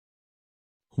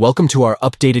Welcome to our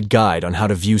updated guide on how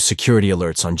to view security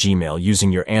alerts on Gmail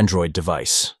using your Android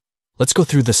device. Let's go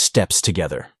through the steps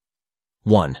together.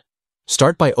 1.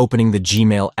 Start by opening the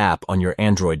Gmail app on your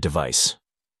Android device.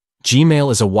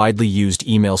 Gmail is a widely used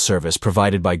email service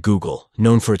provided by Google,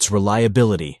 known for its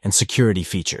reliability and security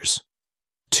features.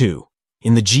 2.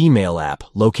 In the Gmail app,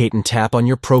 locate and tap on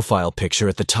your profile picture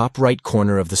at the top right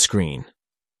corner of the screen.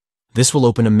 This will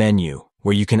open a menu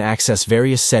where you can access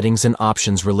various settings and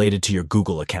options related to your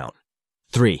Google account.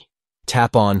 3.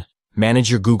 Tap on Manage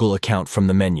your Google account from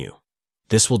the menu.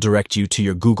 This will direct you to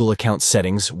your Google account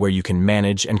settings where you can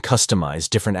manage and customize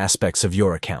different aspects of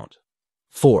your account.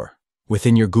 4.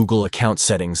 Within your Google account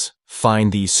settings,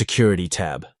 find the Security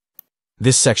tab.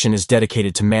 This section is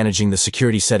dedicated to managing the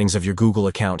security settings of your Google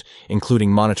account,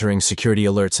 including monitoring security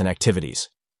alerts and activities.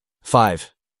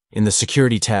 5. In the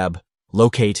Security tab,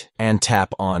 locate and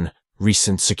tap on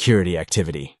Recent Security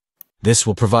Activity. This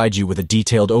will provide you with a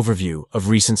detailed overview of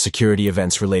recent security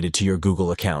events related to your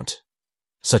Google account,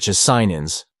 such as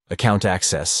sign-ins, account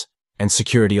access, and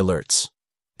security alerts.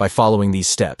 By following these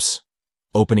steps,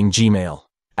 opening Gmail,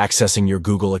 accessing your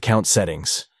Google account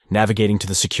settings, navigating to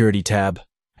the Security tab,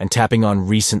 and tapping on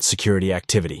Recent Security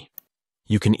Activity,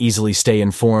 you can easily stay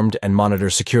informed and monitor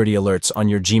security alerts on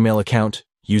your Gmail account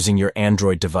using your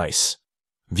Android device.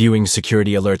 Viewing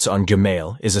security alerts on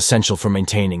Gmail is essential for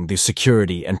maintaining the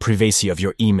security and privacy of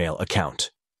your email account.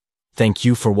 Thank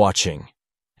you for watching,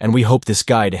 and we hope this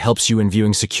guide helps you in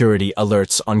viewing security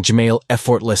alerts on Gmail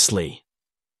effortlessly.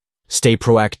 Stay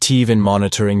proactive in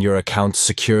monitoring your account's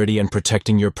security and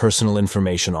protecting your personal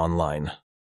information online.